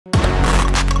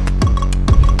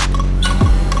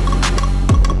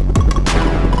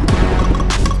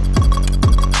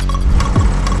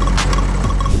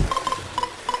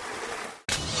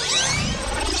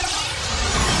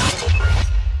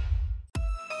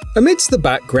Amidst the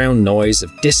background noise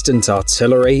of distant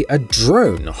artillery, a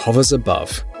drone hovers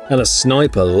above, and a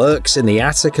sniper lurks in the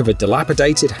attic of a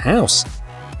dilapidated house.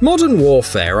 Modern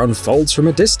warfare unfolds from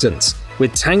a distance,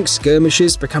 with tank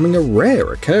skirmishes becoming a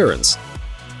rare occurrence.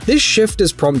 This shift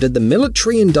has prompted the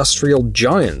military-industrial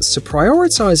giants to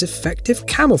prioritize effective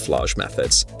camouflage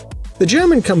methods. The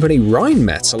German company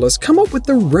Rheinmetall has come up with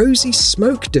the Rosy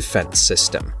smoke defense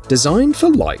system, designed for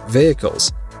light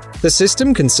vehicles. The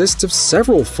system consists of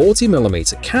several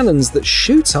 40mm cannons that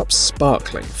shoot up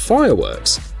sparkling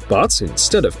fireworks, but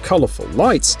instead of colourful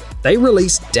lights, they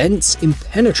release dense,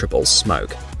 impenetrable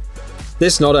smoke.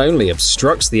 This not only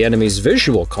obstructs the enemy's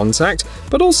visual contact,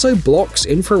 but also blocks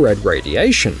infrared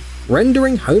radiation,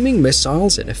 rendering homing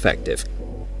missiles ineffective.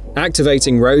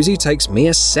 Activating Rosy takes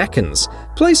mere seconds,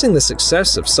 placing the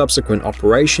success of subsequent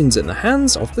operations in the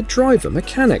hands of the driver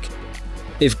mechanic.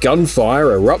 If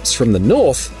gunfire erupts from the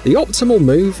north, the optimal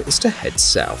move is to head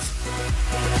south.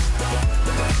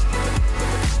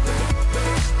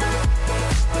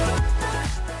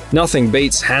 Nothing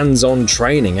beats hands-on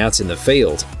training out in the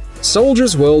field.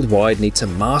 Soldiers worldwide need to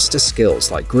master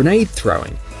skills like grenade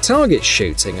throwing, target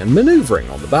shooting, and maneuvering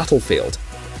on the battlefield.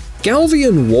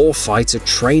 Galvion Warfighter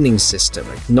training system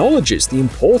acknowledges the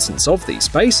importance of these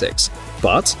basics,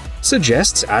 but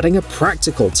suggests adding a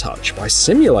practical touch by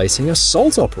simulating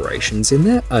assault operations in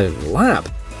their own lab.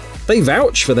 They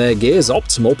vouch for their gear's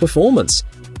optimal performance.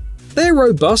 Their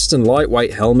robust and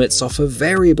lightweight helmets offer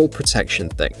variable protection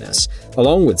thickness,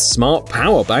 along with smart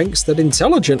power banks that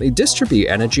intelligently distribute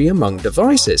energy among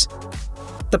devices.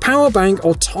 The power bank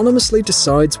autonomously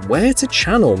decides where to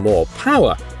channel more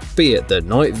power, be it the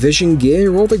night vision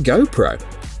gear or the GoPro.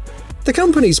 The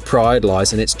company's pride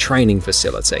lies in its training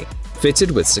facility,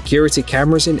 fitted with security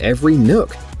cameras in every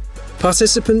nook.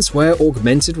 Participants wear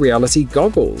augmented reality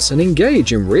goggles and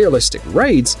engage in realistic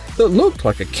raids that look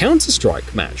like a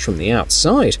Counter-Strike match from the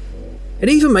outside. It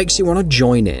even makes you want to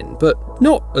join in, but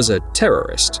not as a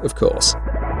terrorist, of course.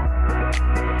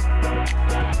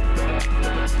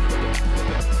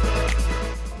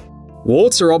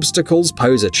 Water obstacles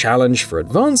pose a challenge for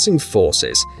advancing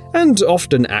forces and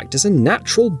often act as a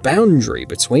natural boundary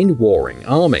between warring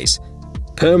armies.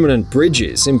 Permanent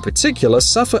bridges, in particular,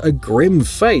 suffer a grim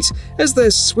fate as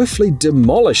they're swiftly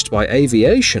demolished by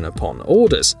aviation upon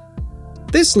orders.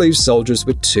 This leaves soldiers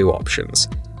with two options.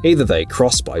 Either they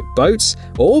cross by boats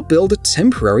or build a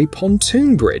temporary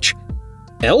pontoon bridge.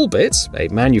 Elbit,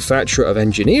 a manufacturer of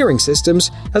engineering systems,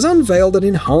 has unveiled an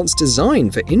enhanced design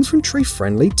for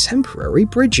infantry-friendly temporary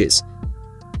bridges.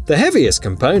 The heaviest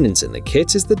component in the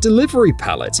kit is the delivery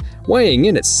pallet, weighing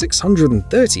in at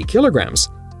 630 kilograms.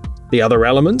 The other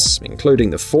elements,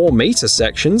 including the 4-meter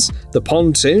sections, the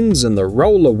pontoons, and the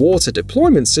roller water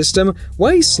deployment system,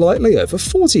 weigh slightly over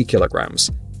 40 kilograms.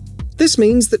 This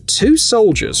means that 2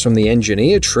 soldiers from the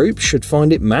engineer troop should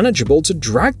find it manageable to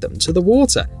drag them to the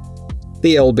water.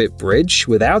 The Elbit bridge,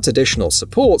 without additional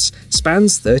supports,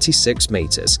 spans 36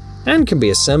 meters and can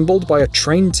be assembled by a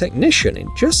trained technician in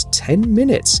just 10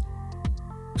 minutes.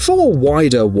 For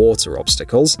wider water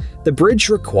obstacles, the bridge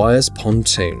requires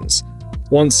pontoons.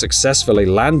 Once successfully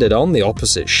landed on the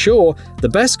opposite shore, the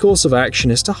best course of action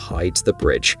is to hide the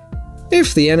bridge.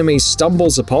 If the enemy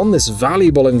stumbles upon this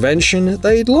valuable invention,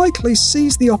 they'd likely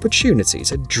seize the opportunity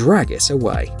to drag it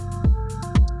away.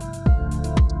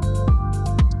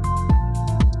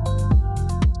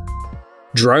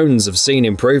 Drones have seen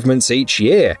improvements each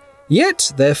year,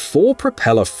 yet their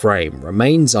 4-propeller frame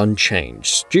remains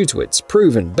unchanged due to its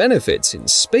proven benefits in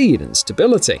speed and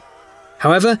stability.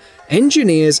 However,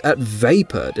 engineers at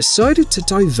Vapor decided to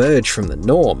diverge from the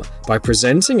norm by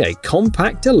presenting a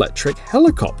compact electric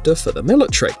helicopter for the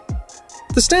military.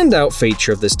 The standout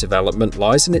feature of this development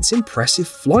lies in its impressive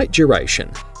flight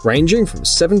duration, ranging from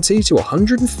 70 to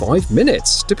 105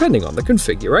 minutes, depending on the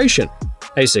configuration.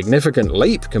 A significant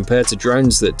leap compared to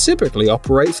drones that typically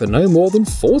operate for no more than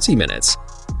 40 minutes.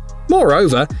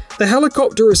 Moreover, the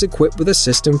helicopter is equipped with a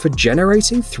system for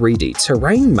generating 3D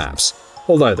terrain maps,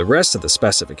 although the rest of the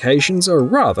specifications are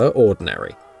rather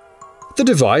ordinary. The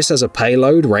device has a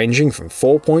payload ranging from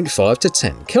 4.5 to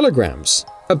 10 kilograms,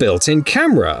 a built-in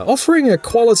camera offering a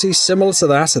quality similar to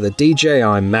that of the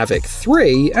DJI Mavic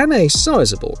 3, and a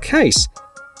sizable case.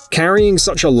 Carrying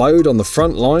such a load on the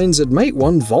front lines would make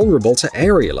one vulnerable to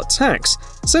aerial attacks,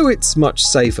 so it's much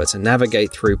safer to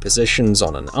navigate through positions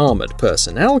on an armored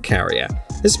personnel carrier,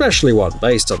 especially one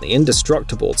based on the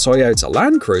indestructible Toyota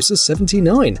Land Cruiser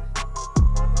 79.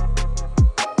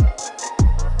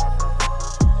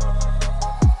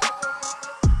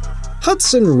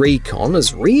 Hudson Recon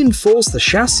has reinforced the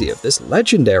chassis of this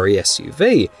legendary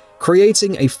SUV,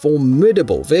 creating a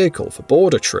formidable vehicle for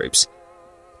border troops.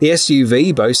 The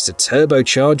SUV boasts a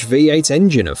turbocharged V8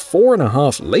 engine of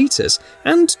 4.5 litres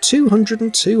and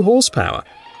 202 horsepower.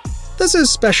 There's a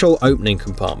special opening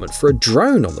compartment for a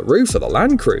drone on the roof of the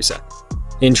Land Cruiser.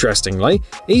 Interestingly,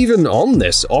 even on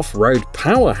this off-road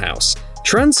powerhouse,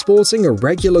 transporting a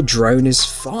regular drone is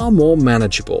far more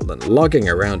manageable than lugging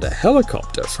around a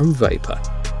helicopter from Vapor.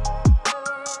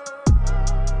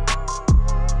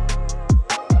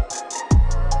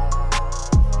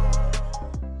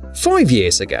 Five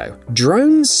years ago,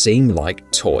 drones seemed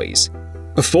like toys.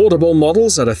 Affordable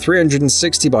models had a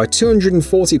 360 by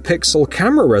 240 pixel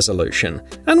camera resolution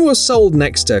and were sold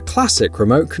next to classic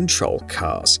remote control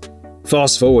cars.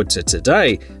 Fast forward to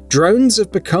today, drones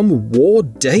have become war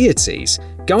deities,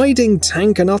 guiding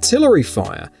tank and artillery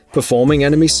fire, performing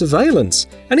enemy surveillance,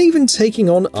 and even taking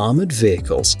on armored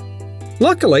vehicles.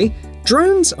 Luckily,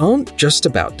 drones aren't just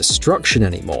about destruction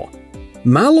anymore.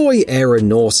 Malloy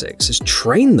Aeronautics has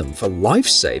trained them for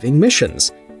life-saving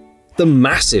missions. The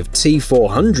massive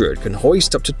T-400 can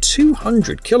hoist up to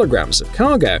 200 kilograms of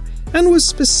cargo and was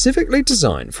specifically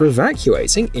designed for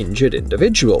evacuating injured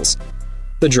individuals.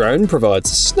 The drone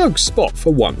provides a snug spot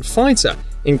for one fighter,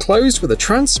 enclosed with a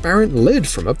transparent lid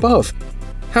from above.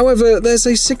 However, there's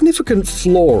a significant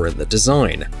flaw in the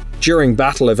design. During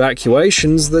battle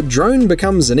evacuations, the drone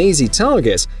becomes an easy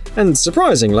target, and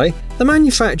surprisingly, the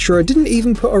manufacturer didn't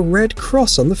even put a red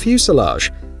cross on the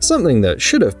fuselage, something that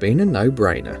should have been a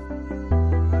no-brainer.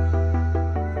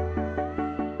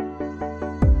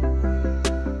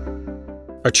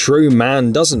 A true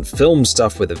man doesn't film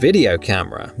stuff with a video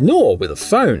camera, nor with a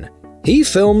phone. He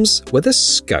films with a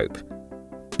scope.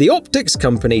 The optics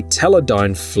company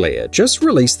TeledyneFlir just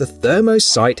released the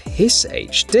ThermoSight HIS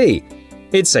HD.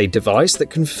 It's a device that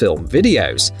can film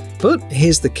videos, but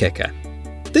here's the kicker.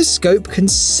 This scope can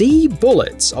see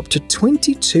bullets up to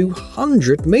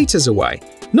 2,200 meters away.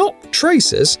 Not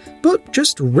tracers, but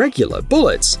just regular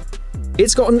bullets.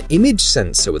 It's got an image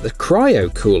sensor with a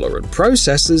cryo cooler and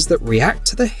processors that react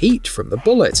to the heat from the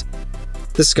bullet.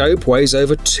 The scope weighs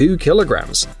over 2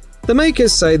 kilograms. The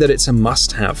makers say that it's a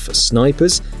must-have for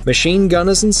snipers, machine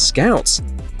gunners, and scouts.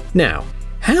 Now,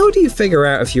 how do you figure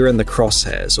out if you're in the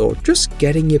crosshairs or just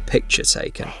getting your picture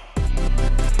taken?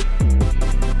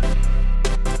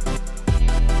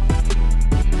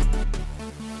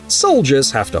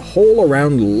 Soldiers have to haul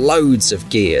around loads of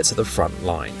gear to the front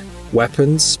line.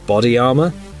 Weapons, body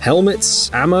armor,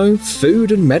 helmets, ammo,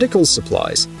 food, and medical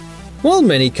supplies. While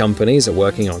many companies are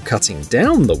working on cutting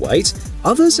down the weight,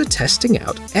 others are testing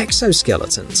out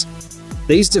exoskeletons.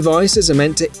 These devices are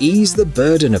meant to ease the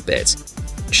burden a bit.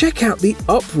 Check out the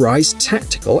UPRISE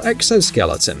Tactical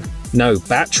Exoskeleton. No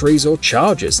batteries or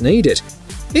chargers needed.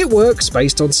 It works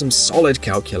based on some solid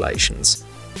calculations.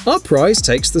 UPRISE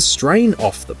takes the strain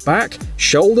off the back,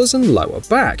 shoulders, and lower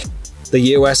back. The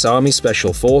US Army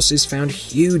Special Forces found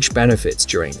huge benefits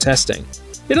during testing.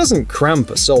 It doesn't cramp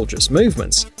a soldier's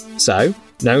movements, so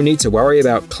no need to worry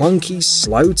about clunky,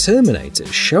 slow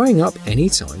Terminators showing up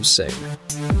anytime soon.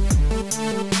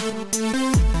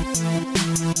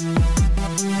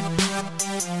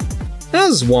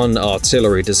 As one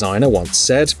artillery designer once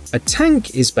said, a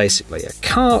tank is basically a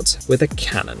cart with a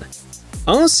cannon.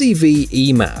 RCV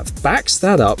EMAV backs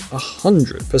that up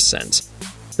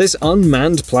 100%. This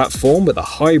unmanned platform with a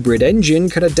hybrid engine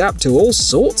can adapt to all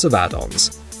sorts of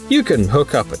add-ons. You can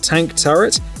hook up a tank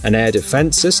turret, an air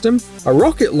defense system, a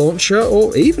rocket launcher,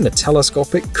 or even a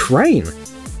telescopic crane.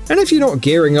 And if you're not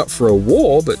gearing up for a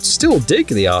war but still dig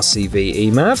the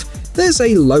RCV EMAV, there's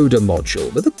a loader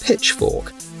module with a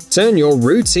pitchfork. Turn your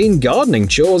routine gardening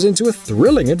chores into a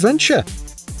thrilling adventure.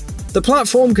 The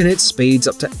platform can hit speeds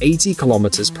up to 80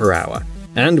 km per hour,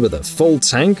 and with a full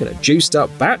tank and a juiced-up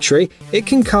battery, it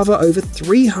can cover over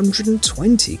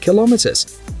 320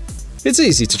 kilometers. It's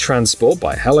easy to transport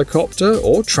by helicopter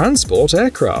or transport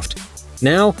aircraft.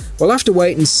 Now, we'll have to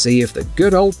wait and see if the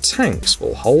good old tanks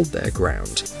will hold their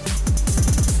ground.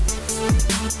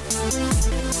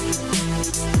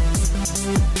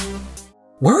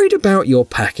 Worried about your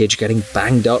package getting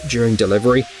banged up during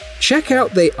delivery? Check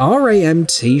out the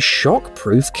RAMT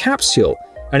Shockproof Capsule,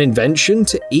 an invention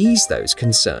to ease those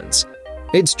concerns.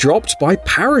 It's dropped by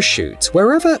parachute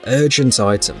wherever urgent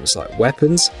items like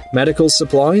weapons, medical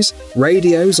supplies,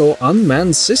 radios, or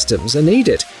unmanned systems are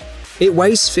needed. It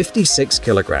weighs 56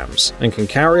 kilograms and can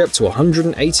carry up to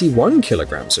 181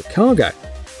 kilograms of cargo.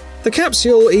 The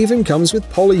capsule even comes with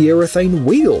polyurethane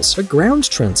wheels for ground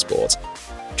transport.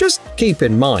 Just keep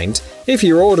in mind, if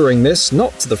you're ordering this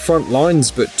not to the front lines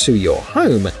but to your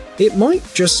home, it might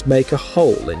just make a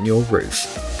hole in your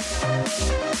roof.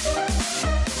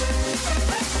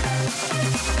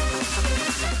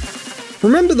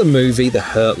 Remember the movie The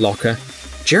Hurt Locker?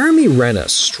 Jeremy Renner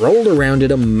strolled around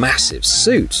in a massive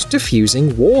suit,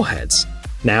 defusing warheads.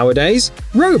 Nowadays,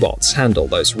 robots handle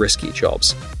those risky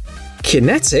jobs.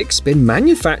 Kinetic's been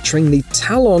manufacturing the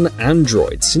TALON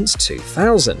android since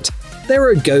 2000. They're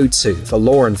a go-to for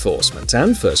law enforcement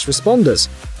and first responders.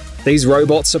 These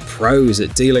robots are pros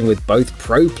at dealing with both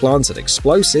pro-planted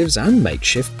explosives and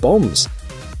makeshift bombs.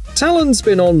 TALON's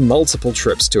been on multiple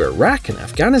trips to Iraq and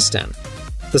Afghanistan.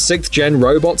 The 6th-gen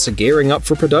robots are gearing up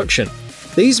for production.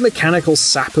 These mechanical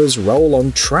sappers roll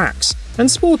on tracks and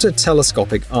sport a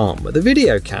telescopic arm with a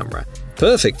video camera,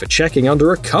 perfect for checking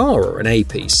under a car or an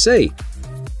APC.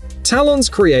 TALON's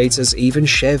creators even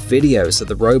share videos of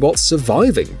the robots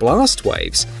surviving blast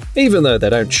waves, even though they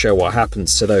don't show what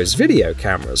happens to those video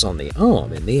cameras on the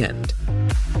arm in the end.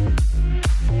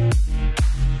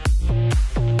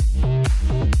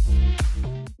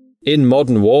 In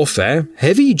modern warfare,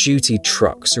 heavy-duty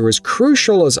trucks are as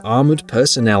crucial as armoured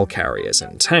personnel carriers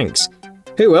and tanks.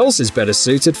 Who else is better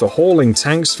suited for hauling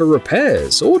tanks for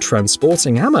repairs or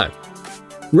transporting ammo?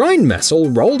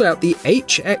 Rheinmetall rolled out the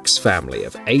HX family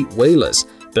of 8-wheelers,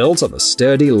 built on the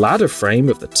sturdy ladder frame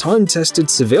of the time-tested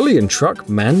civilian truck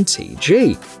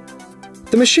MAN-TG.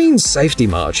 The machine's safety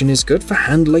margin is good for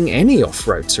handling any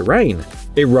off-road terrain.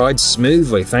 It rides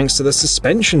smoothly thanks to the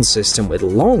suspension system with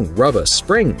long rubber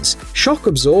springs, shock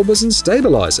absorbers and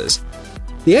stabilizers.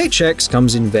 The HX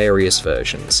comes in various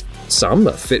versions. Some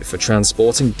are fit for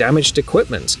transporting damaged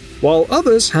equipment, while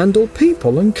others handle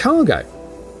people and cargo.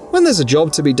 When there's a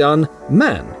job to be done,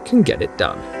 man can get it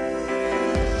done.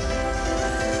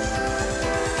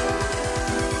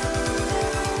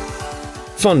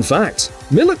 Fun fact: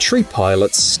 military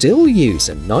pilots still use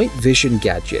a night vision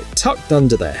gadget tucked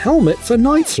under their helmet for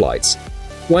night flights.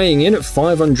 Weighing in at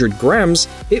 500 grams,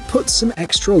 it puts some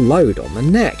extra load on the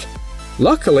neck.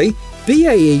 Luckily,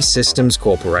 BAE Systems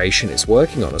Corporation is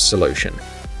working on a solution.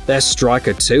 Their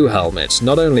Striker 2 helmet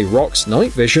not only rocks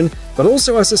night vision, but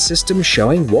also has a system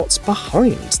showing what's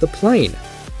behind the plane.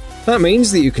 That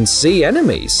means that you can see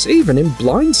enemies, even in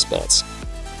blind spots.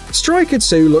 Striker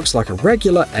 2 looks like a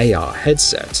regular AR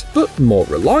headset, but more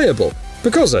reliable,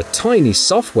 because a tiny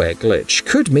software glitch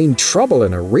could mean trouble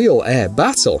in a real air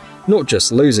battle, not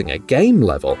just losing a game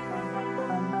level.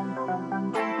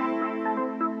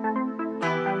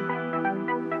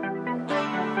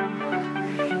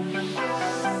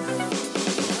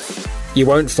 You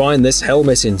won't find this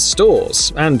helmet in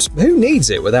stores, and who needs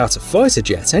it without a fighter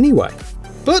jet anyway?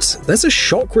 But there's a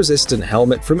shock-resistant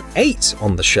helmet from 8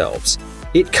 on the shelves.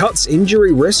 It cuts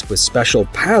injury risk with special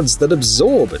pads that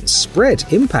absorb and spread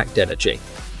impact energy.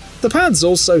 The pads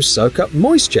also soak up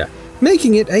moisture,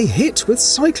 making it a hit with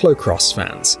cyclocross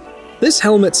fans. This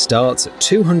helmet starts at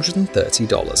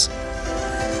 $230.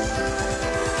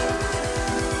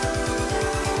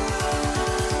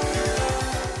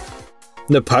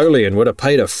 Napoleon would have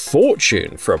paid a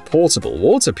fortune for a portable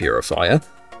water purifier.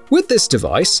 With this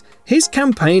device, his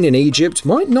campaign in Egypt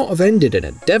might not have ended in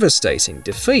a devastating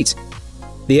defeat.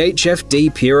 The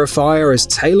HFD purifier is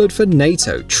tailored for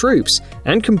NATO troops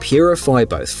and can purify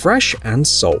both fresh and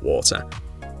salt water.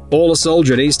 All a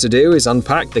soldier needs to do is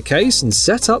unpack the case and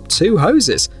set up 2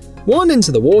 hoses, one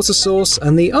into the water source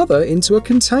and the other into a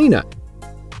container.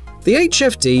 The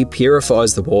HFD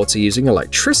purifies the water using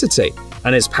electricity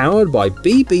and is powered by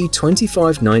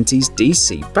BB2590's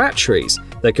DC batteries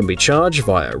that can be charged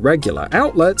via regular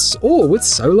outlets or with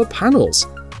solar panels.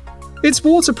 Its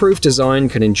waterproof design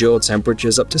can endure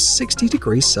temperatures up to 60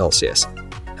 degrees Celsius.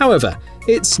 However,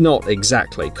 it's not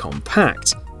exactly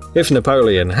compact. If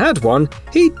Napoleon had one,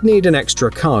 he'd need an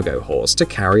extra cargo horse to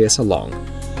carry it along.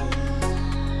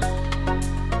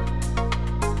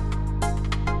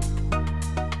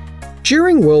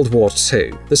 During World War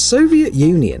II, the Soviet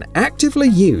Union actively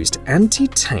used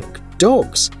anti-tank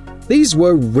dogs. These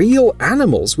were real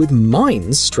animals with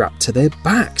mines strapped to their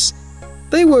backs.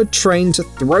 They were trained to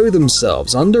throw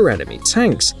themselves under enemy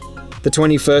tanks. The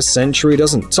 21st century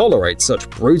doesn't tolerate such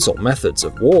brutal methods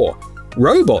of war.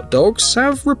 Robot dogs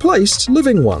have replaced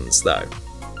living ones, though.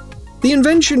 The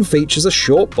invention features a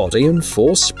short body and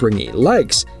 4 springy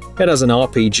legs. It has an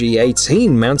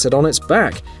RPG-18 mounted on its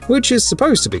back, which is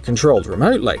supposed to be controlled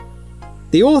remotely.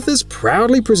 The authors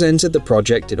proudly presented the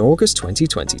project in August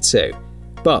 2022.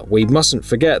 But we mustn't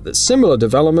forget that similar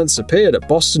developments appeared at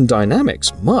Boston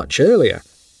Dynamics much earlier.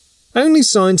 Only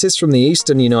scientists from the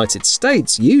eastern United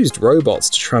States used robots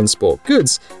to transport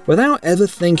goods without ever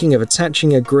thinking of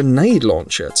attaching a grenade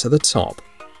launcher to the top.